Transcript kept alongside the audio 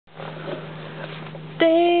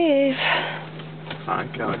Hi,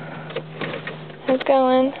 Kelly. How's it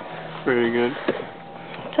going? Pretty good.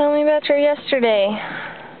 Tell me about your yesterday.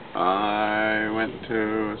 I went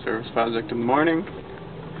to a service project in the morning.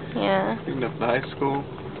 Yeah. Cleaned up the high school.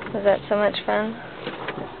 Was that so much fun?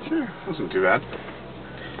 Sure, wasn't too bad.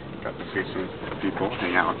 Got to see some people,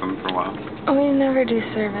 hang out with them for a while. We never do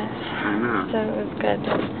service. I know. So it was good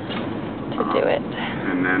to do it.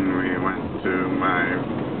 And then we went to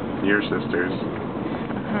your sister's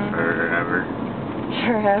forever.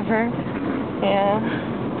 Forever? Mm-hmm. Yeah.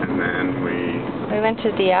 And then we went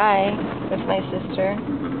to DI with my sister.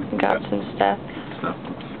 Got some stuff.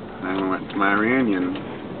 Then we went to my reunion.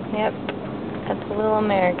 Yep. At the Little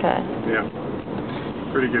America. Yep.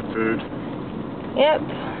 Pretty good food. Yep.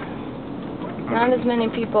 Not as many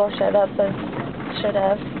people showed up as should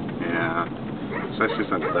have. Yeah. Especially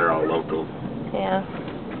since they're all local. Yeah.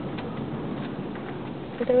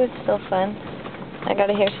 But it was still fun. I got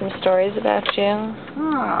to hear some stories about you.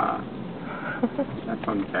 Ah. That's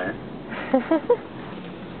unfair.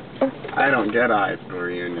 I don't get eyes for a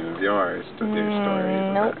reunion of yours to hear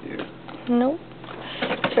stories about you. Nope.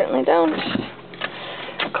 Certainly don't.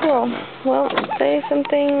 Cool. Well, say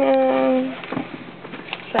something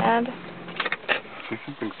sad. Say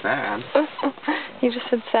something sad? You just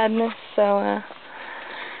said sadness, so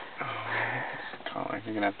Oh,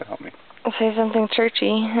 you're going to have to help me. Say something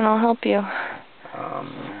churchy, and I'll help you.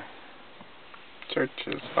 Church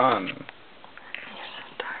is fun. You're so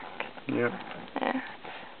dark. Yep.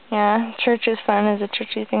 Yeah, church is fun is a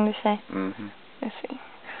churchy thing to say. Mm-hmm. I see.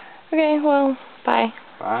 Okay, well, bye.